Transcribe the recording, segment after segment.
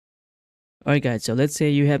Alright guys, so let's say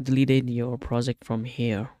you have deleted your project from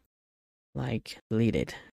here, like delete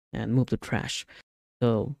it and move to trash.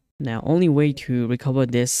 So now only way to recover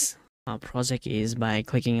this project is by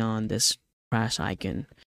clicking on this trash icon,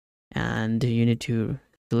 and you need to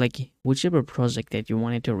select whichever project that you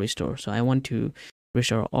wanted to restore. So I want to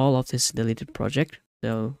restore all of this deleted project.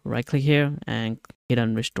 So right click here and hit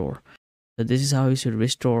on restore. So this is how you should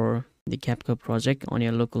restore the Capcut project on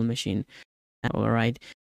your local machine. Alright,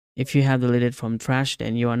 if you have deleted from trash,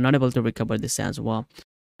 then you are not able to recover this as well.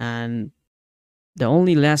 And the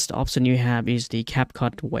only last option you have is the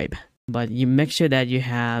Capcut web, but you make sure that you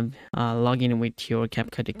have login with your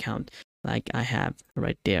Capcut account like I have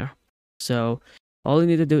right there. So all you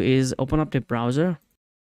need to do is open up the browser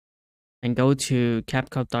and go to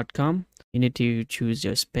capcut.com. You need to choose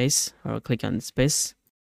your space or click on space,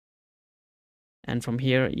 and from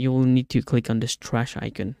here you will need to click on this trash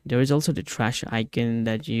icon. There is also the trash icon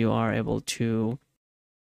that you are able to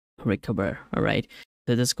recover. All right,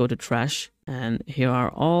 so let's go to trash, and here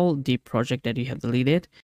are all the project that you have deleted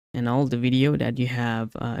and all the video that you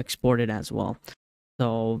have exported as well.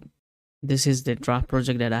 So this is the draft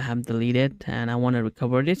project that I have deleted and I want to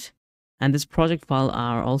recover it. And this project file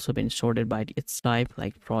are also been sorted by its type,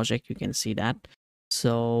 like project. You can see that.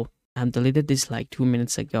 So I've deleted this like 2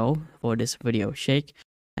 minutes ago for this video shake.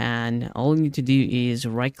 And all you need to do is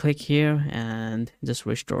right click here and just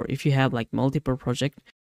restore. If you have like multiple project,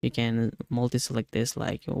 you can multi-select this,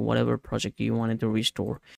 like whatever project you wanted to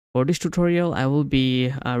restore. For this tutorial, I will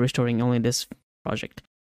be restoring only this project.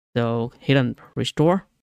 So hit on restore,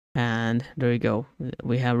 and there you go.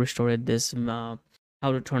 We have restored this how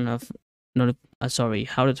to turn off how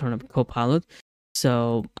to turn off Copilot.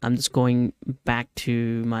 So I'm just going back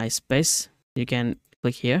to my space. You can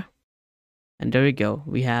click here, and there you go.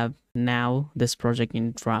 We have now this project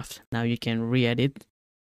in draft. Now you can re-edit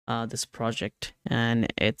this project,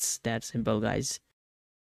 and it's that simple, guys.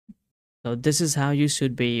 So this is how you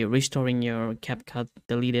should be restoring your Capcut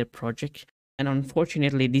deleted project. And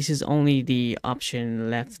unfortunately, this is only the option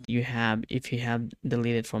left you have if you have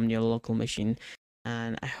deleted from your local machine.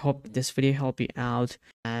 And I hope this video helped you out,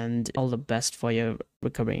 and all the best for your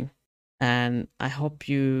recovering. And I hope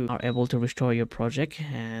you are able to restore your project,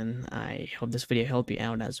 and I hope this video helped you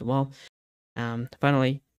out as well.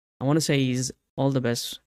 Finally, I want to say is all the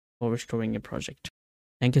best for restoring your project.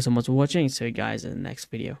 Thank you so much for watching. See you guys in the next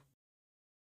video.